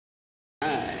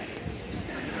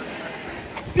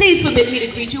Please permit me to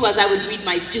greet you as I would greet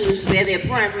my students, whether they're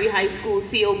primary, high school,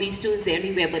 COB students,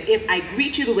 anywhere. But if I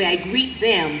greet you the way I greet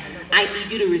them, I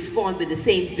need you to respond with the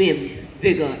same vim,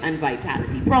 vigor, and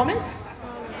vitality. Promise?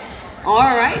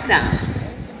 All right now.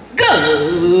 Good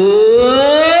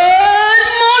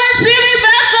morning, Timmy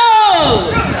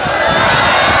Bethel!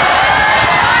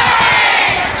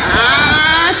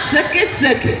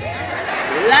 Suck it.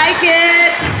 Like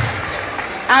it?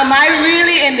 Am I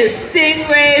really in the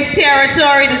Stingrays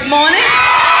territory this morning?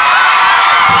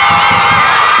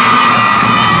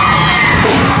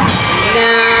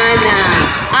 Nah.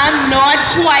 I'm not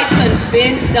quite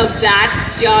convinced of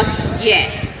that just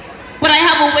yet. But I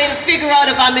have a way to figure out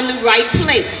if I'm in the right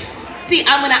place. See,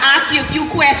 I'm gonna ask you a few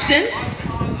questions,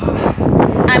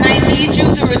 and I need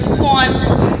you to respond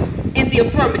in the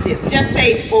affirmative. Just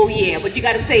say, oh yeah, but you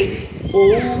gotta say,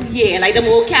 oh yeah. Like them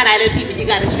old Cat Island people, you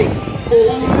gotta say,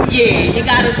 oh yeah. You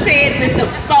gotta say it with some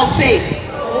spout, say,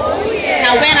 oh yeah.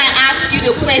 Now when I ask you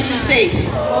the question, say,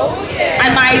 oh yeah.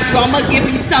 And my drummer give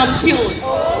me some tune.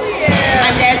 Oh yeah.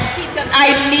 And let's keep them,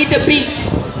 I need the beat.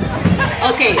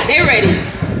 Okay, they're ready.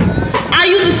 Are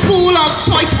you the school of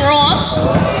choice for all?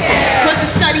 Oh yeah. Good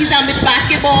with studies and with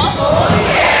basketball? Oh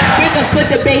yeah. With a good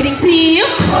debating team?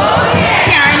 Oh yeah.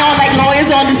 Carrying on like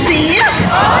lawyers on the scene? Oh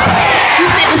yeah. You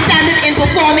set the standard in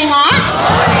performing arts?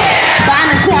 Oh yeah.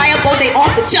 Band and choir, both they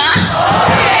off the charts? Oh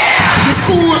yeah. The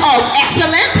school of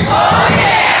excellence? Oh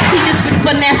yeah. Teachers with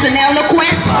finesse and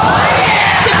eloquence? Oh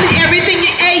yeah. Simply everything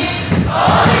you ace? Oh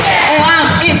yeah. Oh,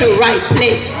 I'm in the right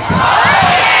place. Oh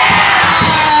yeah.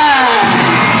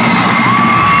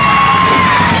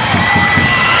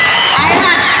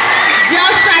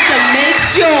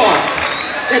 Sure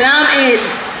that I'm in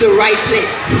the right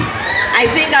place.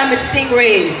 I think I'm at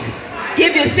Stingrays.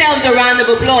 Give yourselves a round of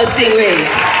applause,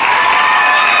 Stingrays.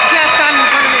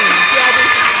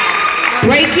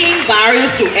 Breaking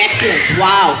barriers through excellence.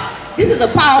 Wow. This is a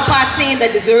power pack thing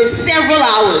that deserves several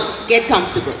hours. Get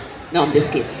comfortable. No, I'm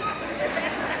just kidding.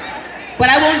 But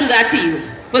I won't do that to you.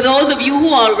 For those of you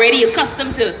who are already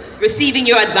accustomed to receiving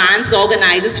your advanced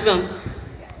organizers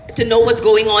to know what's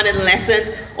going on in a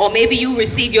lesson, or maybe you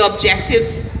receive your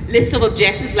objectives, list of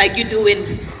objectives like you do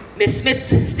in Miss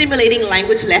Smith's stimulating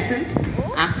language lessons.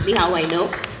 Ask me how I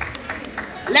know.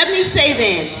 Let me say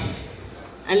then,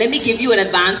 and let me give you an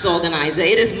advanced organizer.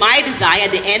 It is my desire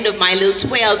at the end of my little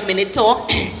 12-minute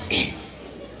talk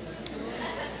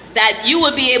that you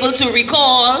will be able to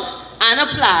recall and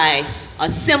apply a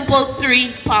simple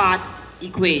three-part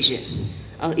equation,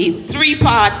 a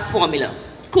three-part formula.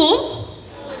 Cool?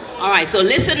 All right, so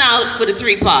listen out for the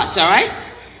three parts, all right?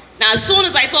 Now, as soon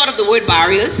as I thought of the word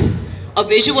barriers, a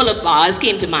visual of bars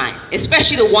came to mind,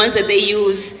 especially the ones that they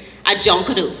use at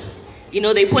Junkanoo. You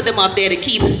know, they put them up there to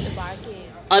keep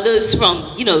others from,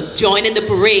 you know, joining the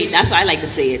parade. That's how I like to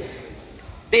say it.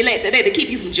 They're there to keep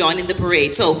you from joining the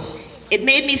parade. So it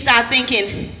made me start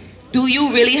thinking, do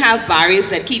you really have barriers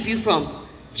that keep you from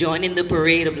joining the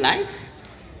parade of life?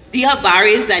 Do you have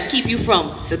barriers that keep you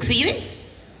from succeeding?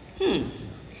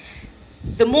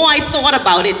 The more I thought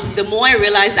about it, the more I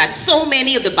realized that so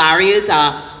many of the barriers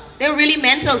they're really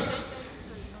mental.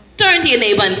 Turn to your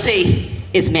neighbor and say,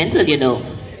 it's mental, you know.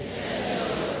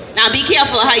 Now be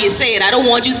careful how you say it. I don't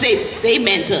want you to say, they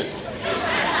mental.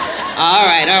 All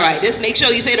right. Just make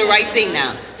sure you say the right thing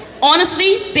now.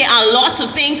 Honestly, there are lots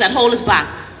of things that hold us back,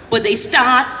 but they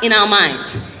start in our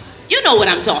minds. You know what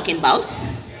I'm talking about.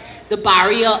 The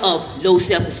barrier of low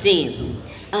self-esteem.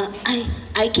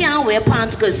 I can't wear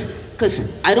pants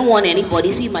because I don't want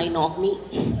anybody see my knock me.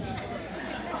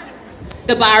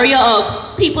 The barrier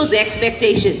of people's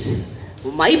expectations.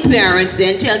 My parents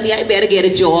then tell me I better get a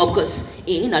job because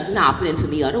ain't nothing happening for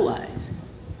me otherwise.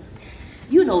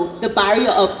 You know, the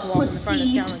barrier of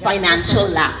perceived financial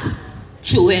lack.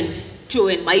 True,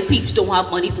 my peeps don't have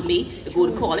money for me to go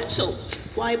to college, so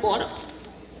why bother?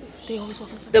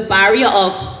 The barrier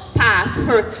of past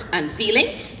hurts and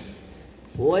feelings.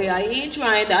 Boy, I ain't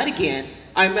trying that again.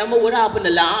 I remember what happened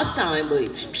the last time, but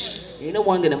ain't no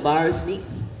one gonna embarrass me.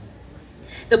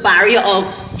 The barrier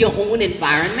of your own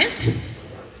environment.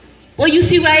 Well, you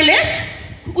see where I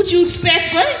live? What you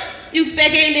expect, boy? You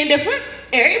expect anything different?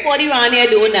 Everybody around here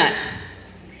doing that.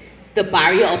 The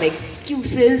barrier of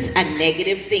excuses and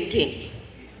negative thinking.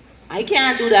 I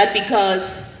can't do that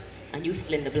because, and you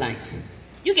fill in the blank.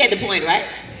 You get the point, right?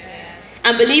 Yeah.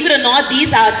 And believe it or not,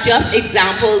 these are just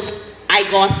examples I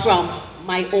got from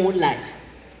my own life.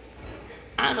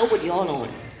 I don't know what y'all on.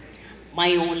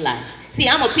 My own life. See,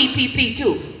 I'm a PPP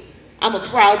too. I'm a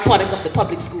proud product of the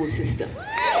public school system.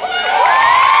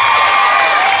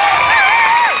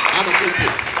 I'm a PP.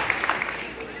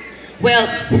 Well,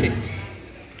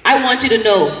 I want you to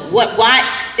know why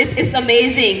it's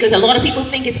amazing, because a lot of people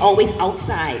think it's always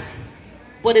outside,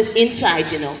 but it's inside,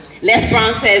 you know. Les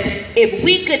Brown says, if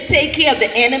we could take care of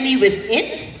the enemy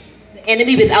within, the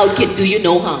enemy without can do you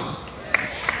no harm.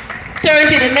 Turn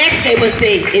to the next neighbor and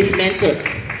say, it's mental.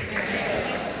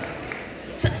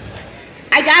 So,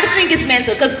 I gotta think it's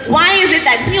mental, because why is it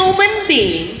that human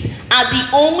beings are the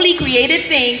only created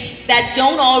things that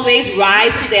don't always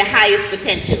rise to their highest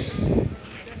potential?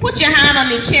 Put your hand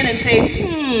on your chin and say,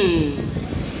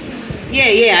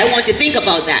 yeah, I want you to think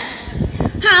about that.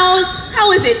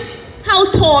 How is it,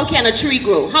 how tall can a tree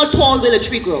grow? How tall will a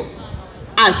tree grow?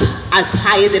 As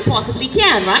high as it possibly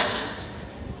can, right?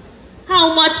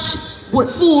 How much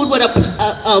food would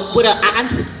an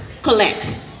ant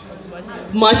collect?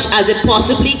 As much as it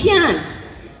possibly can.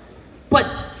 But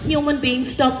human beings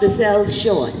stop themselves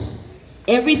short.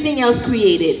 Everything else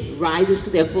created rises to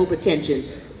their full potential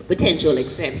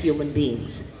except human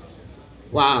beings.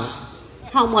 Wow.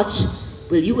 How much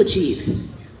will you achieve?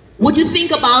 Would you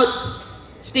think about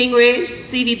stingrays,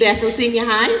 CV Bethel Senior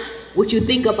High? What you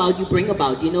think about, you bring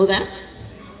about. You know that?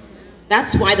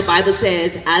 That's why the Bible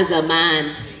says, as a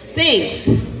man thinks,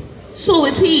 so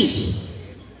is he.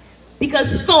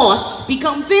 Because thoughts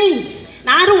become things.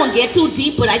 Now, I don't want to get too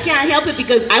deep, but I can't help it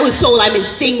because I was told I'm in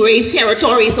stingray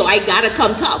territory, so I gotta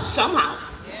come tough somehow.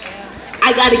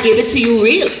 I gotta give it to you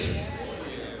real.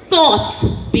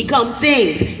 Thoughts become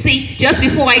things. See, just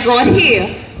before I got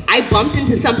here, I bumped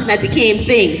into something that became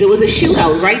things. It was a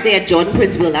shootout right there at Jordan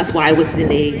Princeville. That's why I was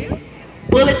delayed.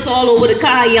 Bullets all over the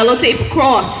car, yellow tape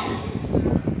across.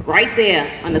 Right there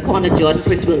on the corner of Jordan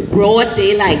Princeville, broad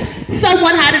daylight.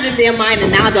 Someone had it in their mind,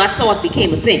 and now that thought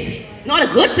became a thing. Not a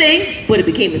good thing, but it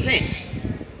became a thing.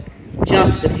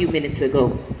 Just a few minutes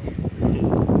ago.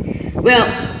 Well,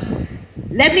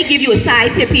 let me give you a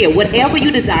side tip here. Whatever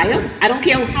you desire, I don't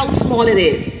care how small it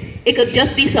is. It could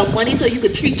just be some money so you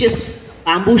could treat your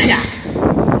bamboo shack.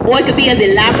 Or it could be as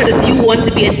elaborate as you want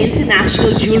to be an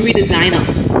international jewelry designer.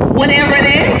 Whatever it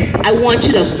is, I want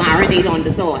you to marinate on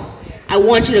the thought. I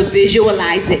want you to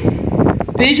visualize it.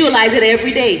 Visualize it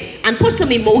every day and put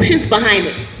some emotions behind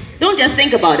it. Don't just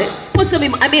think about it. Put some,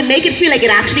 make it feel like it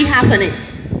actually happening.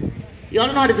 You all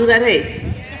know how to do that, eh?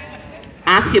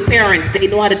 Ask your parents, they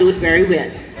know how to do it very well.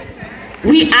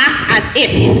 We act as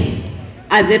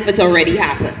if it's already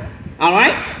happened. All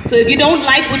right? So if you don't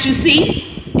like what you see,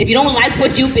 if you don't like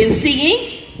what you've been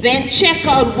seeing, then check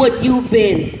out what you've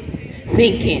been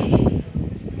thinking.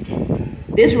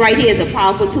 This right here is a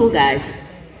powerful tool, guys.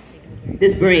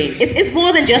 This brain. It's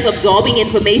more than just absorbing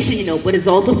information, you know, but it's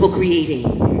also for creating.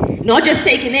 Not just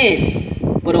taking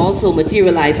in, but also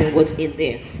materializing what's in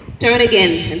there. Turn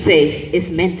again and say, it's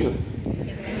mental.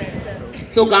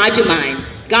 So guard your mind.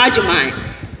 Guard your mind.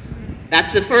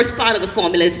 That's the first part of the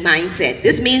formula, is mindset.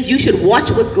 This means you should watch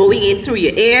what's going in through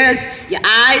your ears, your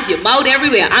eyes, your mouth,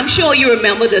 everywhere. I'm sure you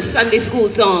remember the Sunday school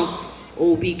song,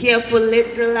 oh, be careful,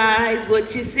 little eyes,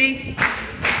 what you see.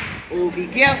 Oh, be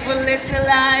careful, little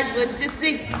eyes, what you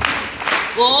see.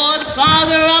 For the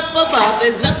Father up above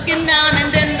is looking down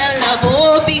and in the love.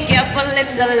 Oh, be careful,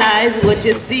 little eyes, what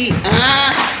you see.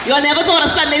 Y'all never thought a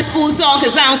Sunday school song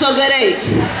could sound so good, eh?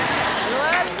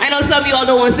 I know some of y'all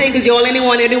don't want to sing because y'all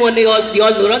anyone,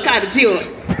 y'all know that kind of tune.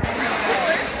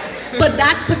 But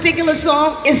that particular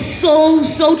song is so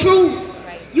true.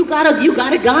 You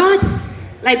gotta guard.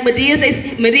 Like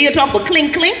Medea talk about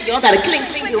clink clink. Y'all gotta clink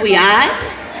clink over your eye.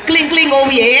 Clink clink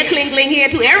over your hair, clink clink here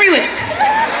too, everywhere.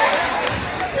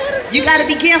 You gotta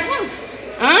be careful.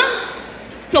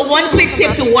 So one quick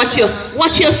tip to watch your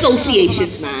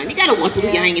associations, man. You gotta watch who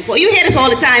you're hanging for. You hear this all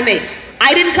the time, eh?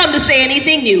 I didn't come to say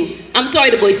anything new. I'm sorry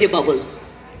to burst your bubble.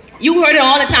 You heard it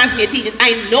all the time from your teachers.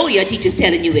 I know your teacher's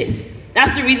telling you it.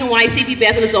 That's the reason why CP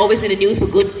Bethel is always in the news for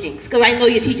good things. Because I know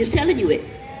your teacher's telling you it.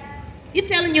 You're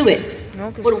telling you it.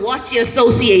 Okay. But watch your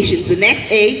associations. The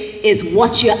next A is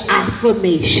watch your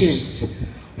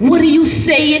affirmations. What are you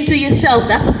saying to yourself?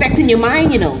 That's affecting your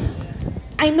mind, you know.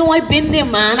 I know I've been there,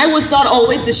 man. I was thought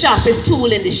always the sharpest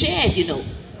tool in the shed, you know.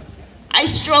 I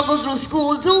struggled through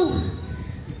school too.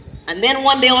 And then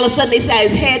one day all of a sudden they say,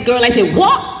 his head girl. I said,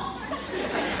 what?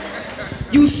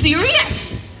 You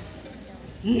serious?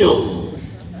 No.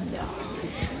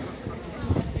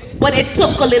 But it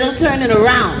took a little turning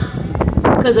around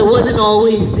because it wasn't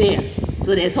always there.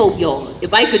 So there's hope, y'all.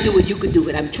 If I could do it, you could do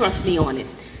it. Trust me on it.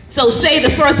 So say the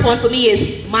first one for me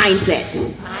is mindset.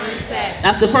 Mindset.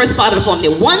 That's the first part of the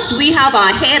formula. Once we have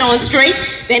our head on straight,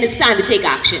 then it's time to take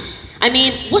action. I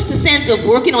mean, what's the sense of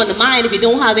working on the mind if you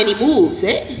don't have any moves,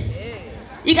 eh?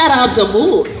 You gotta have some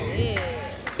moves.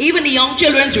 Even the young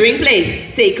children's ring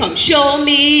play say, come show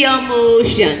me your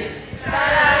motion.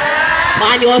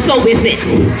 Man, you're also with it.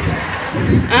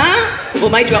 Huh? Well,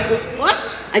 my drum, what?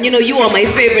 And you know, you are my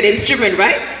favorite instrument,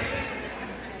 right?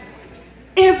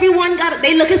 Everyone got it.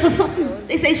 They looking for something.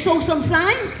 They say, show some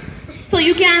sign. So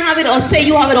you can't have it, or say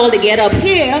you have it all together up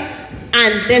here,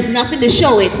 and there's nothing to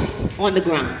show it on the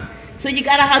ground. So you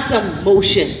gotta have some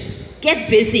motion. Get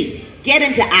busy. Get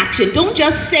into action. Don't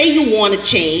just say you want to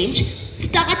change.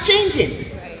 Start changing.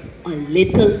 A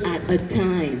little at a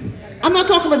time. I'm not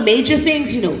talking about major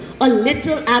things, you know. A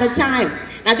little at a time.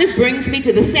 Now this brings me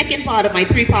to the second part of my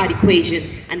three-part equation,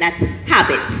 and that's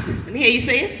habits. Let me hear you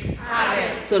say it.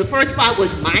 Habits. So the first part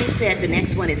was mindset, the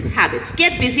next one is habits.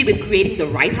 Get busy with creating the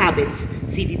right habits,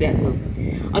 C.B. Bethel.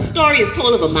 A story is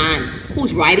told of a man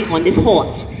who's riding on this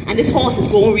horse, and this horse is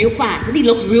going real fast, and he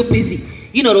looks real busy.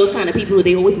 You know those kind of people who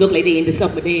they always look like they into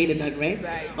something, they ain't in nothing, right?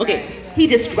 Okay, he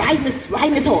just riding this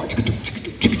horse,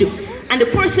 and the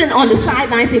person on the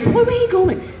sideline say, boy, where you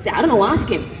going? Say, I don't know, ask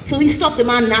him. So he stopped the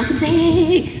man and asked him, say,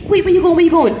 hey, wait, where you going, where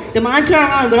you going? The man turned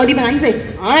around without even, he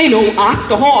said, I know, ask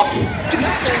the horse.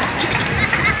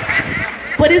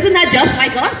 But isn't that just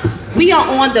like us? We are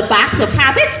on the backs of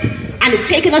habits, and it's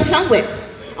taking us somewhere.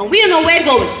 And we don't know where to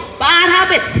go. Bad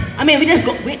habits. I mean, we just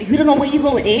go, we don't know where you're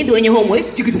going. Ain't doing your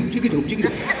homework.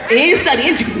 Ain't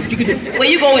studying. Where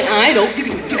you going? I know.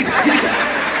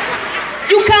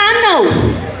 You can't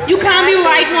know. You can't be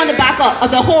riding on the back of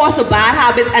the horse of bad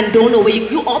habits and don't know where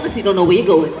you obviously don't know where you're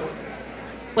going.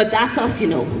 But that's us, you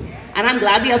know. And I'm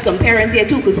glad we have some parents here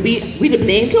too, because we to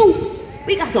blame too.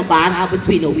 We got some bad habits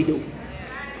we know we do.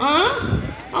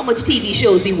 How much TV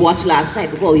shows we watched last night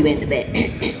before we went to bed?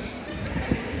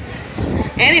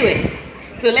 Anyway,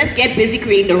 so let's get busy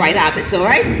creating the right habits, all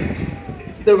right?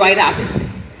 The right habits.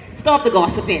 Stop the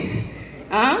gossiping.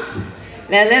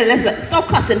 Let's stop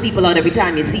cussing people out every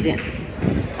time you see them.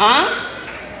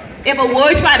 If a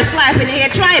word try to fly up in the air,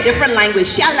 try a different language.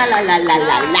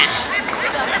 Sha-la-la-la-la-la-la.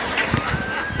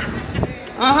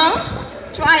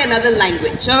 Try another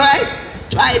language, all right?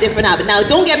 Try a different habit. Now,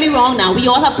 don't get me wrong now. We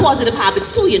all have positive habits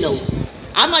too, you know.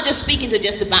 I'm not just speaking to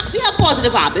just the back. We have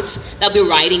positive habits that we're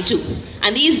riding too.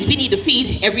 And these we need to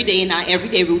feed every day in our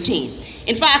everyday routine.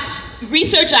 In fact,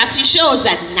 research actually shows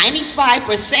that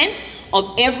 95%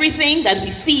 of everything that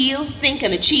we feel, think,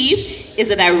 and achieve is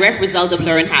a direct result of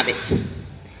learned habits.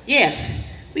 Yeah,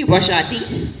 we brush our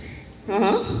teeth.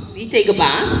 We take a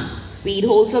bath. We eat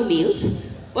wholesome meals.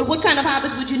 But what kind of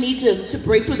habits would you need to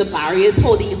break through the barriers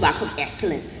holding you back from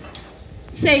excellence?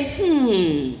 Say,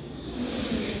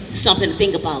 something to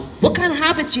think about. What kind of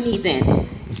habits you need then?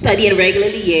 Studying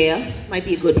regularly, yeah, might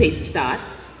be a good place to start.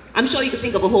 I'm sure you can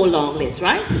think of a whole long list,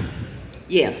 right?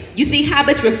 Yeah, you see,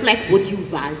 habits reflect what you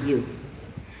value.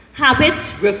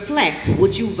 Habits reflect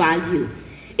what you value.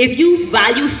 If you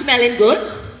value smelling good,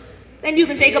 then you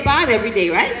can take a bath every day,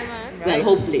 right? Well,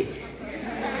 hopefully.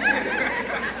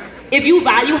 If you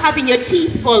value having your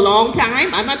teeth for a long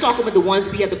time, I'm not talking about the ones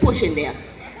we have to push in there.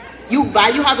 You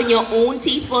value having your own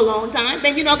teeth for a long time,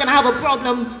 then you're not gonna have a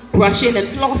problem brushing and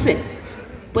flossing.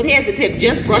 But here's the tip,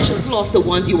 just brush and floss the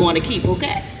ones you wanna keep,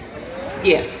 okay?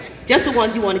 Yeah, just the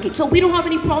ones you wanna keep. So we don't have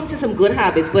any problems with some good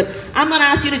habits, but I'm gonna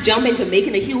ask you to jump into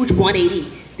making a huge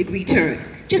 180-degree turn.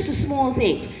 Just the small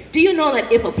things. Do you know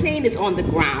that if a plane is on the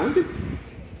ground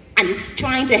and it's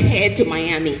trying to head to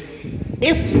Miami,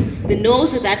 if the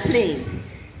nose of that plane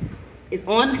is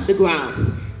on the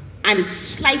ground and it's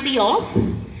slightly off,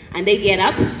 and they get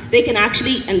up, they can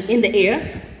actually, in the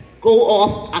air, go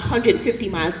off 150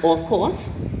 miles off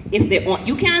course. If they're on,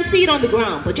 you can't see it on the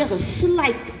ground, but just a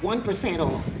slight 1%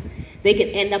 off, they can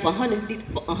end up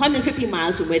 150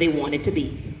 miles from where they want it to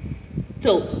be.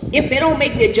 So if they don't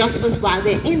make the adjustments while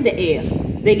they're in the air,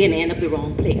 they're gonna end up the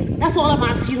wrong place. That's all I'm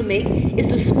asking you to make, is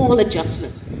the small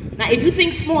adjustments. Now, if you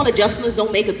think small adjustments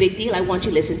don't make a big deal, I want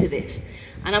you to listen to this.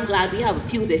 And I'm glad we have a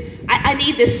few that, I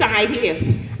need this side here.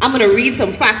 I'm gonna read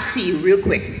some facts to you real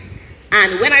quick.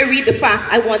 And when I read the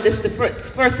fact, I want this, the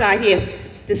first side here,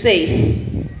 to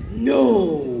say,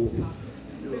 no.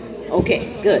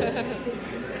 Okay, good.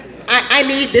 I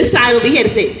need this side over here to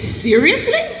say,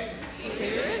 seriously?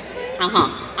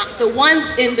 The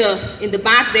ones in the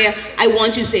back there, I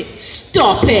want you to say,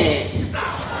 stop it.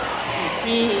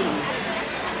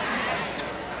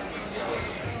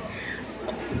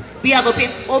 We have a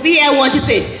pin over here. I want you to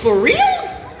say, for real?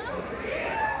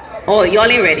 Oh, y'all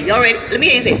ain't ready. Y'all ready? Let me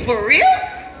hear you say, for real?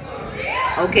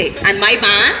 Okay, and my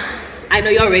band, I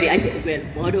know y'all ready. I say, well,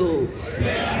 models.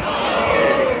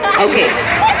 Okay.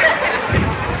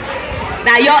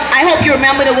 Now, y'all, I hope you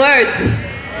remember the words.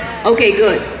 Okay,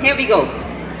 good. Here we go.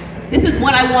 This is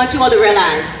what I want you all to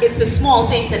realize. It's the small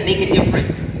things that make a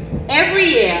difference. Every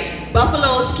year,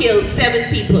 buffaloes kill 7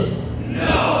 people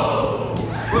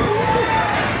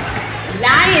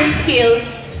Lions kill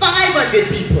 500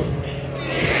 people.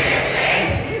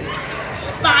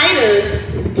 Spiders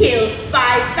kill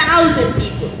 5,000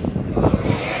 people.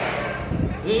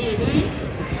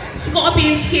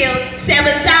 Scorpions kill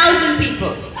 7,000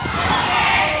 people.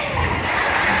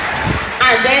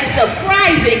 And then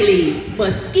surprisingly,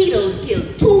 mosquitoes kill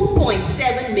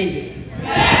 2.7 million.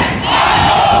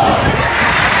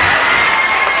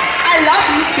 I love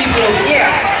these people over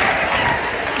here.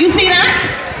 You see that?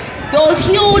 Those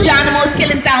huge animals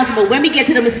killing thousands, but when we get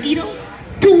to the mosquito,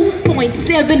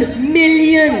 2.7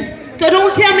 million. So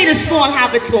don't tell me the small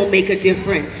habits won't make a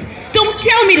difference. Don't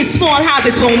tell me the small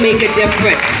habits won't make a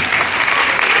difference.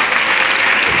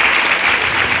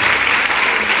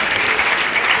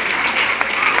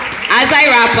 As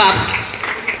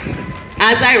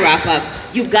I wrap up,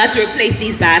 you've got to replace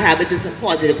these bad habits with some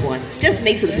positive ones. Just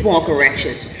make some small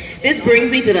corrections. This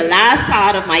brings me to the last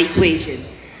part of my equation,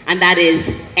 and that is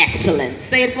excellence.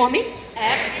 Say it for me.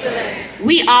 Excellence.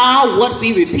 We are what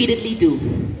we repeatedly do.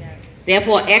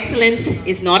 Therefore, excellence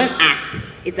is not an act,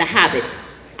 it's a habit.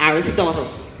 Aristotle.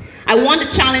 I want to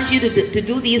challenge you to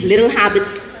do these little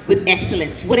habits with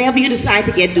excellence. Whatever you decide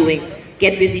to get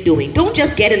busy doing. Don't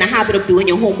just get in the habit of doing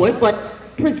your homework, but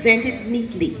present it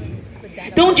neatly.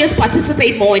 Don't just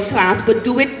participate more in class, but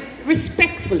do it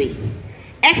respectfully.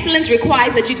 Excellence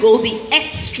requires that you go the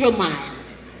extra mile.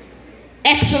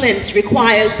 Excellence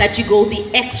requires that you go the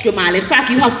extra mile. In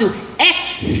fact, you have to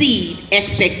exceed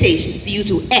expectations for you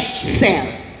to excel.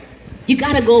 You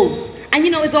gotta go. And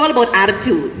you know, it's all about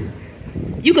attitude.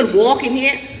 You can walk in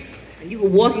here, and you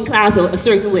can walk in class a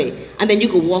certain way, and then you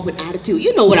can walk with attitude.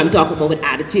 You know what I'm talking about with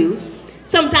attitude.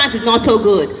 Sometimes it's not so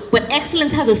good, but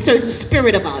excellence has a certain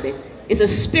spirit about it. It's a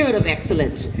spirit of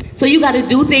excellence. So you gotta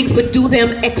do things, but do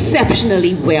them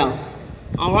exceptionally well.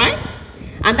 All right?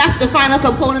 And that's the final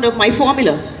component of my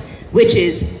formula, which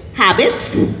is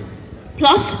habits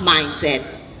plus mindset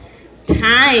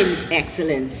times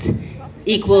excellence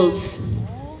equals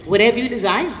whatever you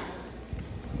desire.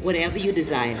 Whatever you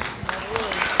desire.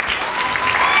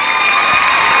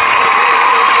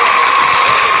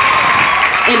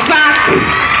 In fact,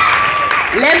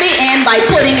 let me end by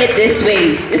putting it this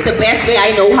way. It's the best way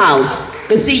I know how.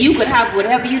 Because see, you could have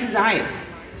whatever you desire,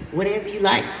 whatever you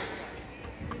like.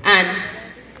 And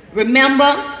remember,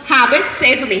 habits,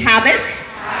 say it for me, habits,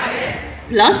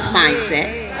 plus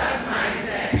mindset,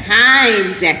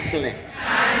 times excellence,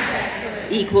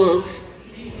 equals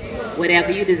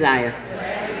whatever you desire.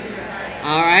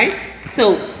 All right?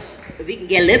 So, if we can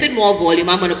get a little bit more volume,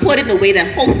 I'm going to put it in a way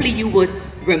that hopefully you would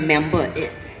remember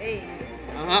it.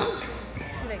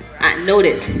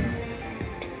 Notice,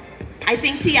 I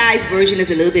think T.I.'s version is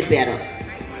a little bit better.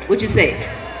 What you say?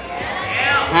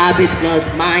 Habits plus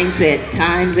mindset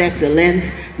times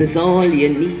excellence. That's all you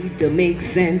need to make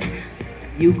sense.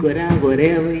 You could have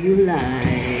whatever you like.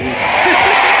 You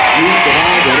could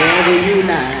have whatever you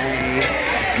like.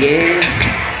 Yeah.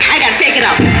 I gotta take it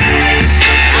up.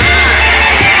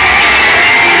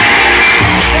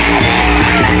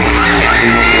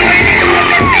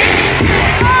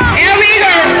 Here we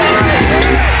go.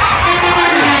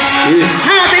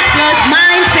 Habits plus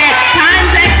mindset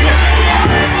times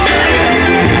excellence.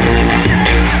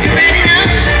 You ready now?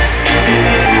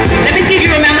 Let me see if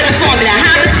you remember the formula.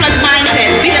 Habits plus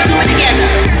mindset. We can do it together.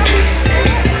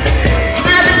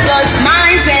 Habits plus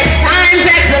mindset times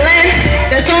excellence.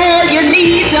 That's all you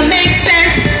need to make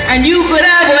sense.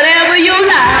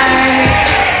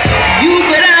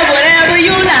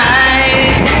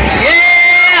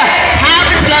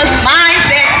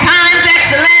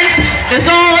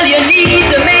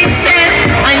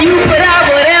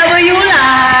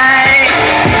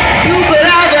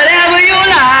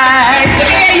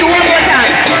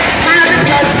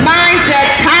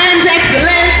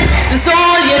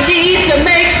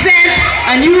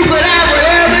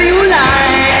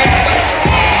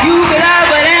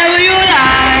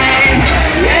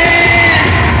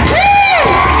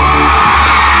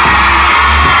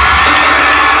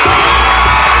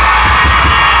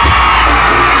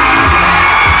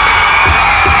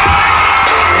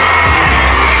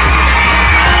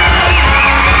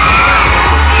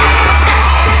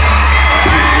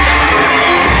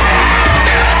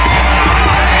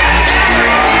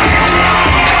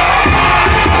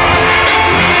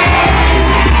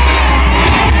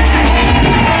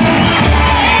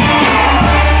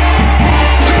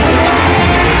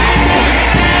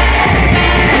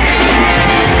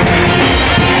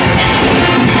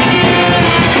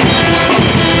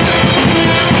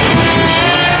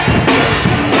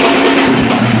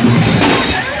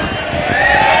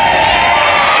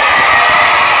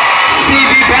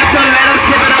 CB Bethel, let us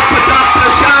give it up for Dr.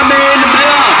 Charmaine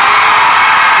Miller.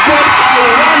 What a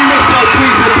wonderful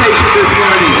presentation this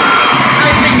morning. I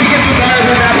think we can do better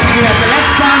than that, Mr. Director.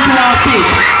 Let's stand to our feet.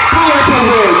 Powerful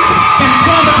words,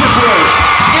 informative words,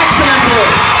 excellent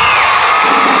words.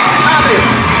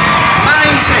 Habits,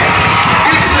 mindset,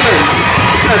 excellence,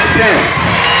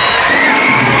 success.